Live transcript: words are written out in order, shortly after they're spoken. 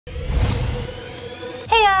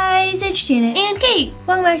guys, it's Janet and Kate.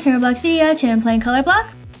 Welcome back to Roblox video. Today I'm playing Color Block.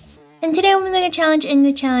 And today we're doing a challenge, and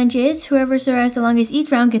the challenge is whoever survives the longest each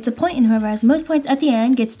round gets a point, and whoever has the most points at the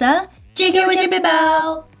end gets the JK with your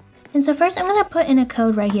bell. And so first I'm gonna put in a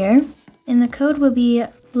code right here. And the code will be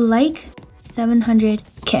like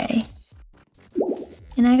 700K.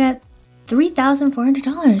 And I got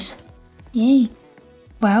 $3,400. Yay.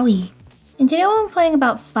 Wowie. And today we're playing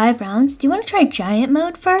about 5 rounds. Do you want to try giant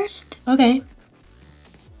mode first? Okay.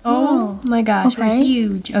 Oh my gosh, okay. We're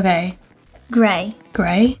huge. Okay. Gray.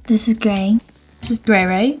 Gray? This is gray. This is gray,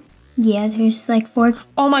 right? Yeah, there's like 4.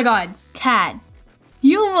 Oh my god. Tad.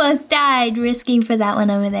 You almost died risking for that one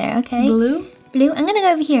over there, okay? Blue? Blue? I'm gonna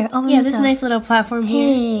go over here. Oh, yeah, this nice little platform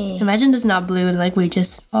here. Imagine this not blue and like we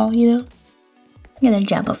just fall, you know? I'm gonna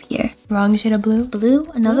jump over here. Wrong shade of blue? Blue?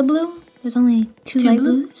 Another blue? There's only two light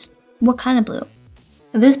blues? What kind of blue?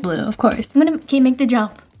 This blue, of course. I'm gonna make the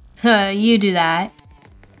jump. You do that.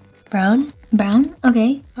 Brown? Brown?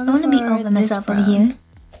 Okay. I wanna be all by myself over here.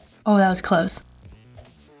 Oh, that was close.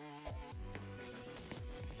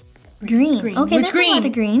 Green. Okay, Which there's green? a lot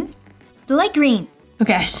of green. The light green.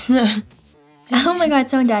 Okay. Oh my god,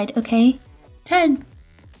 someone died. Okay. 10.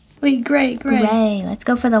 Wait, gray. Gray. Let's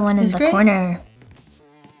go for the one in the corner.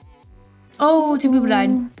 Oh, 2 people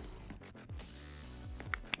died.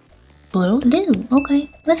 Blue? Blue. Okay.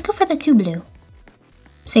 Let's go for the 2 blue.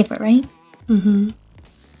 Safer, right? Mm-hmm.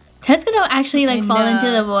 Ted's gonna actually like fall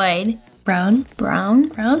into the void. Brown? Brown?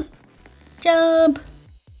 Brown? Jump!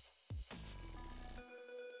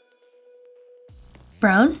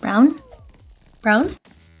 Brown? Brown? Brown?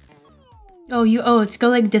 Oh, it's go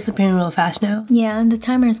like disappearing real fast now. Yeah, and the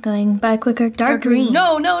timer's going by quicker. Dark green.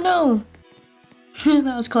 No.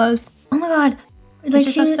 That was close. Oh my god. Like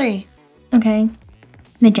it's just us 3. Okay.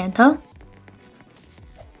 Magenta.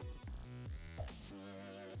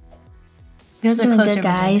 There's a closer good,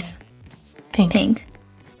 guys. Magenta. Pink.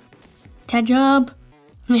 Ted jump.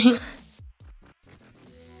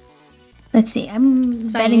 Let's see. I'm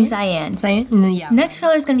betting cyan. Cyan? No, yeah. Next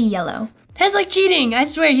color is gonna be yellow. Ted's like cheating. I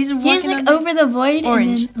swear, he's like over the void.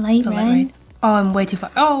 Orange. And then light red. Oh, I'm way too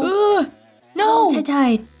far. Oh. No. Ted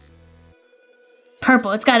died.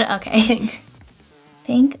 Purple. It's gotta. Okay. Pink.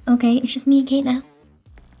 Pink. Okay. It's just me and Kate now.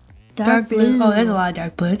 Dark blue. Oh, there's a lot of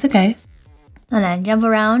dark blue. It's okay. Hold on. Jump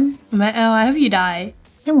around. I hope you die.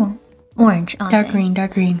 It won't. Orange. Dark green.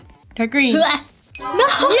 No. Yes!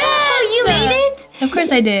 You made it? Of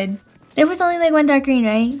course I did. There was only like 1 dark green,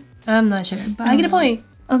 right? I'm not sure, but I get a point.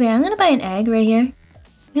 Okay, I'm gonna buy an egg right here. I'm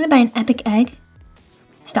gonna buy an epic egg.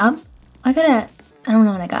 Stop. I don't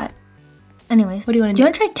know what I got. Anyways. What do you want to do? Do you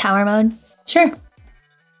want to try tower mode? Sure.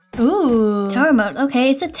 Ooh. Tower mode.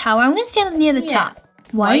 Okay, it's a tower. I'm gonna stand near the top.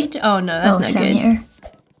 White? Oh no, that's not good. Here.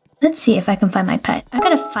 Let's see if I can find my pet. I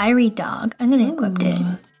got a fiery dog. I'm gonna equip it.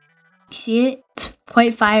 You see it? It's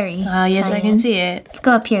quite fiery. Oh, yes, I can see it. Let's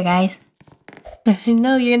go up here, guys.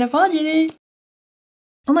 No, you're gonna fall, Janet.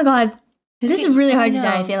 Oh my god. This is really hard to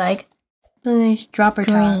die, I feel like. It's a nice dropper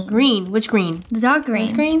tower. Green. Which green? The dark green.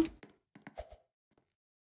 This green?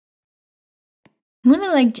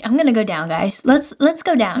 I'm gonna go down, guys. Let's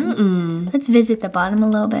go down. Let's visit the bottom a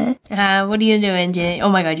little bit. What are you doing, Janet? Oh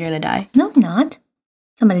my god, you're gonna die. No, I'm not.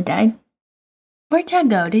 Somebody died. Where'd Ted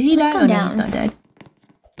go? Did he die? Oh, no, he's not dead.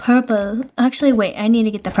 Purple. Actually, wait. I need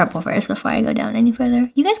to get the purple first before I go down any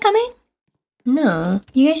further. You guys coming? No.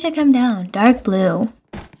 You guys should come down. Dark blue.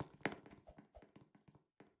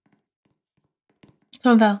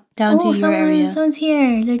 Someone fell down to your area. Someone's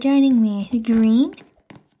here. They're joining me. Green?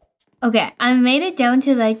 Okay, I made it down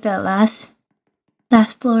to like the last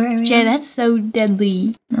floor area. Jay, that's so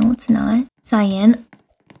deadly. No, it's not. Cyan.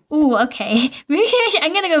 Ooh, okay. Maybe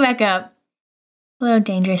I'm gonna go back up. A little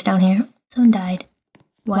dangerous down here. Someone died.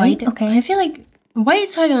 White? Okay. I feel like white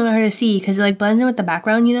is kind of hard to see because it like blends in with the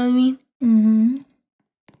background, you know what I mean? Mm-hmm.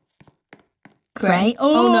 Gray.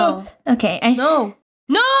 Oh no. Okay. No!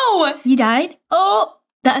 You died? Oh!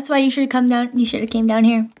 That's why you should have come down. You should have came down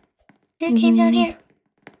here. You came down here.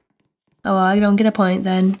 Oh, well, I don't get a point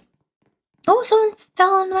then. Oh, someone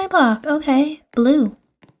fell on my block. Okay. Blue.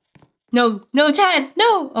 No, Tad!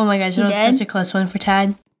 No! Oh my gosh, that was such a close one for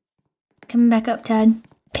Tad. Coming back up, Tad.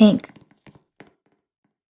 Pink.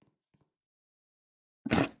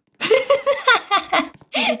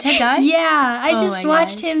 Did Ted die? Yeah, I just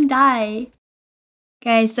watched him die.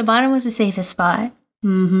 Guys, the bottom was the safest spot.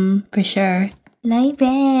 For sure. Light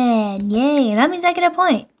red. Yay, that means I get a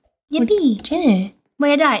point. Yippee. Janet.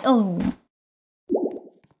 Wait, I died. Oh.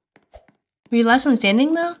 Were you the last one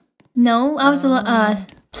standing though? No, I was the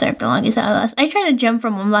longest out of us. I tried to jump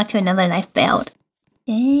from one block to another and I failed.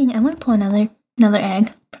 Dang, I want to pull another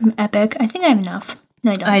egg from Epic. I think I have enough.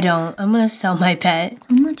 No, I don't. I don't. I'm gonna sell my pet.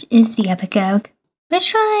 How much is the epic egg? Let's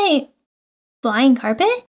try flying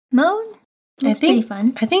carpet mode. That's pretty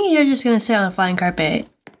fun. I think you're just gonna sit on a flying carpet.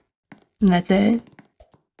 And that's it.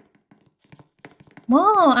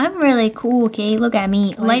 Whoa, I'm really cool, Kate. Look at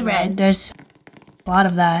me. Light red. There's a lot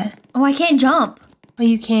of that. Oh, I can't jump. Oh,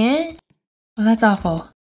 you can't? Oh, that's awful.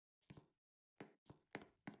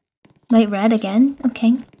 Light red again.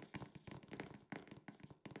 Okay.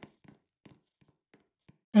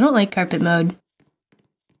 I don't like carpet mode.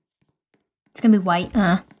 It's gonna be white.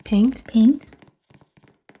 Pink? Pink.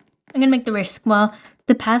 I'm gonna make the risk. Well,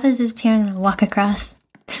 the path is just here. I'm gonna walk across.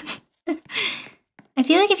 I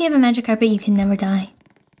feel like if you have a magic carpet, you can never die.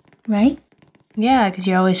 Right? Yeah, because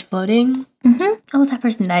you're always floating. Oh, that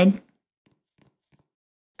person died.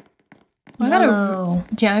 I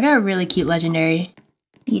got a really cute legendary.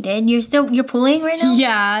 You did? You're pulling right now?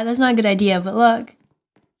 Yeah, that's not a good idea, but look.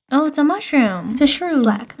 Oh, it's a mushroom. It's a shroom.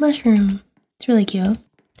 Black. Mushroom. It's really cute.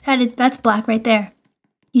 That's black right there.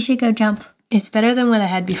 You should go jump. It's better than what I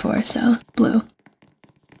had before, so blue.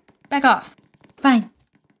 Back off. Fine.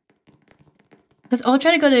 Because I'll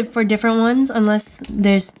try to go for different ones unless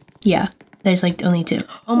there's like only 2.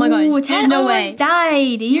 Oh my gosh, Ted no almost way.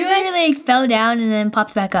 died. You literally like, fell down and then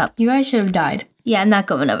popped back up. You guys should have died. Yeah, I'm not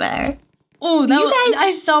going over there. Oh,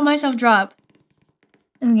 I saw myself drop.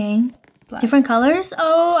 Okay. Black. Different colors?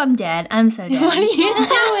 Oh, I'm dead. I'm so dead. What are you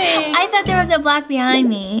doing? I thought there was a black behind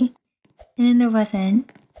me. And then there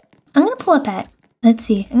wasn't. I'm gonna pull a pet. Let's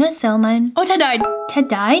see. I'm gonna sell mine. Oh, Ted died. Ted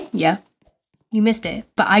died? Yeah. You missed it,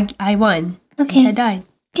 but I won. Okay. Ted died.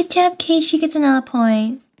 Good job, Kate. She gets another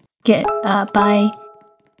point. Buy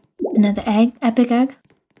another egg. Epic egg.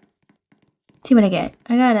 Let's see what I get.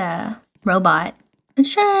 I got a robot.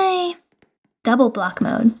 Let's try double block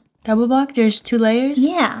mode. Double block? There's 2 layers?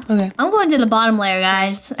 Yeah. Okay. I'm going to the bottom layer,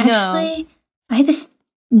 guys. Actually, I had this.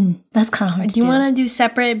 That's kind of hard to do. Do you want to do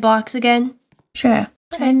separate blocks again? Sure.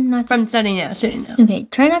 Try not to starting now. Okay,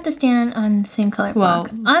 try not to stand on the same color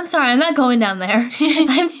block. I'm sorry, I'm not going down there.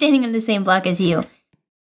 I'm standing on the same block as you.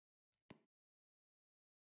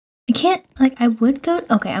 I can't, I would go.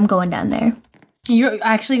 Okay, I'm going down there. You're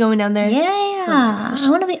actually going down there? Yeah. Oh, I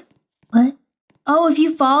want to be. What? Oh, if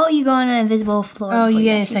you fall, you go on an invisible floor. Oh, you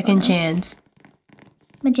get a second chance.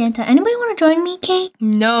 Magenta. Anybody want to join me, Kate?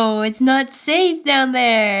 No, it's not safe down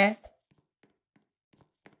there.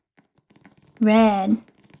 Red.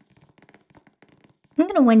 I'm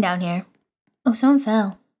gonna win down here. Oh, someone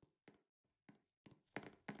fell.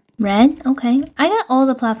 Red? Okay. I got all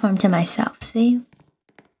the platform to myself, see?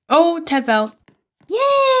 Oh, Ted fell.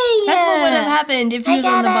 Yay! That's what would have happened if he was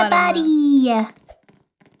on the bottom. I got a buddy!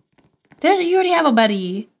 You already have a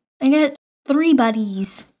buddy. I got 3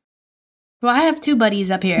 buddies. Well, I have 2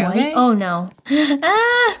 buddies up here, White? okay? Oh, no.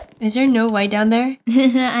 Ah! Is there no white down there?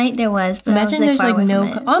 There was, but imagine there's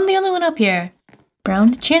no... Oh, I'm the only one up here.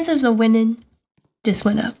 Brown? The chances of winning just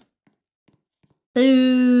went up.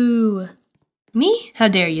 Boo! Me? How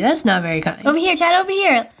dare you? That's not very kind. Over here, Chad, over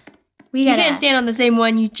here! You can't stand on the same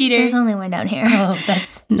one, you cheater. There's only one down here. Oh,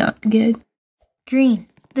 that's not good. Green.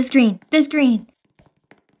 This green. This green.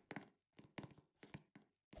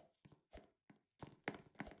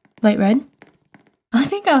 Light red? I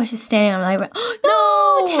think I was just standing on light red.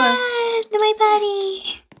 No! Ted! My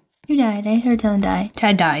buddy! Who died? I heard someone die.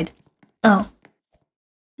 Ted died. Oh.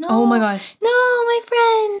 No. Oh my gosh. No, my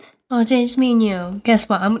friend! Oh, it's just me and you. Guess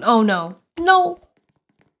what? Oh no. No!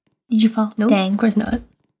 Did you fall? Nope. Dang. Of course not.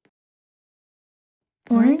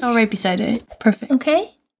 Orange? Oh, right beside it. Perfect.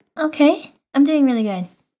 Okay. Okay. I'm doing really good.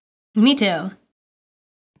 Me too.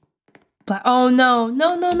 Black. Oh no.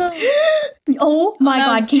 No. Oh my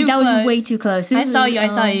god, Kate, that was way too close. I saw you.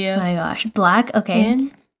 Oh my gosh. Black? Okay.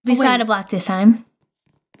 And? Beside a black this time.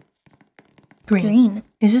 Green.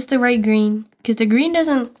 Is this the right green? Because the green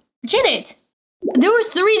doesn't... Janet! There was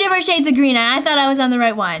 3 different shades of green and I thought I was on the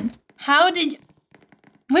right one. How did...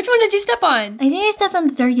 Which one did you step on? I think I stepped on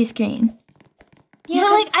the darkest green. Yeah,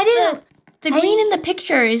 I didn't... The green in the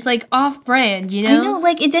picture is off-brand, you know? I know,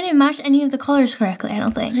 it didn't match any of the colors correctly, I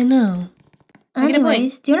don't think. I know.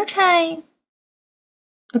 Anyways, do you want to try...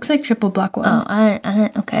 Looks like triple block one. Oh, I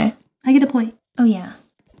don't, okay. I get a point. Oh, yeah.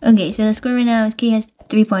 Okay, so the score right now is Kate has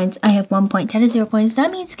 3 points, I have 1 point, Ted has 0 points.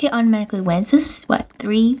 That means Kate automatically wins. This is what,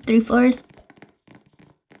 3 floors?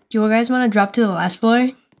 Do you guys want to drop to the last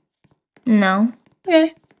floor? No.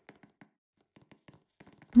 Okay.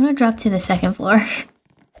 I'm gonna drop to the 2nd floor.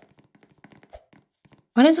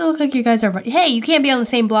 Why does it look like you guys are... Hey, you can't be on the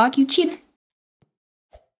same block, you cheater.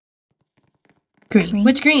 Green.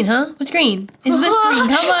 Which green, huh? Which green? Is this green?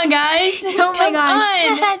 Come on, guys. Oh my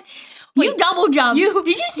gosh. You double jumped. Did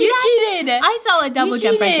you see that? You cheated. I saw a double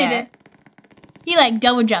jump right there. He like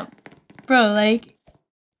double jumped. Bro, like.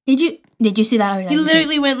 Did you see that? He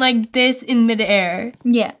literally went like this in midair.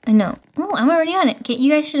 Yeah, I know. Oh, I'm already on it. Okay,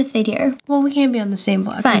 you guys should have stayed here. Well, we can't be on the same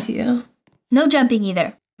block as you. No jumping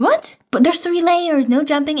either. What? But there's 3 layers. No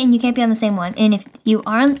jumping, and you can't be on the same one. And if you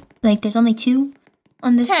are on, like, there's only 2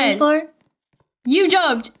 on this first floor. You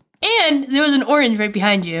jumped, and there was an orange right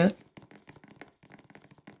behind you.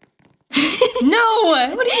 No!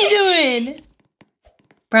 What are you doing?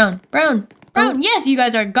 Brown. Oh. Yes, you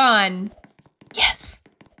guys are gone. Yes.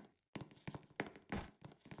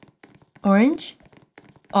 Orange?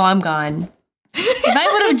 Oh, I'm gone. If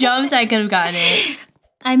I would have jumped, I could have gotten it.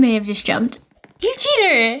 I may have just jumped. You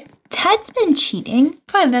cheater! Ted's been cheating.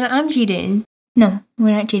 Fine, then I'm cheating. No,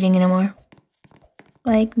 we're not cheating anymore.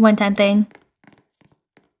 Like, one-time thing.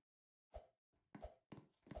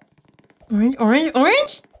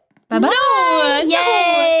 Orange? Bye-bye. No!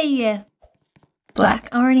 Yay! No. Black.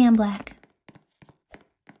 Already on black.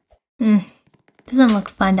 Doesn't look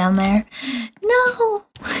fun down there. No!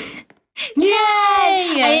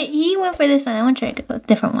 Yay! He went for this one. I want to try to go with a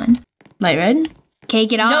different one. Light red?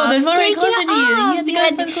 Cake it off. No, there's one right closer to you. You have to go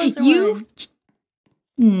for the closer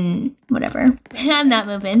one. Whatever. I'm not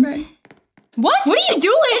moving. Red. What? What are you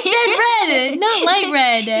doing? It said red, not light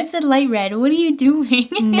red. It said light red. What are you doing?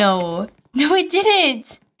 No, it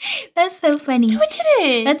didn't. That's so funny. No, it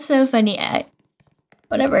didn't. That's so funny.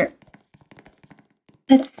 Whatever.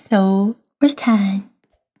 That's so... Where's Ted?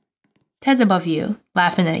 Ted's above you,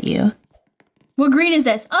 laughing at you. What green is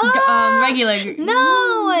this? Oh! Regular green.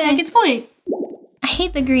 No! Ted gets point. I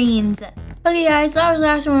hate the greens. Okay guys, so that was the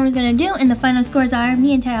last one we're gonna do, and the final scores are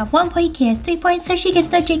me and Ted have 1 point, Kay has 3 points, so she gets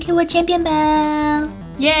the JK World Champion bell.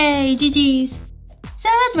 Yay, GG's. So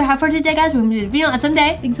that's what we have for today guys. We're gonna do the video on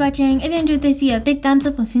Sunday. Thanks for watching. If you enjoyed this video, big thumbs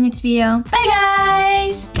up. I'll see you next video. Bye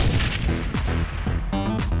guys!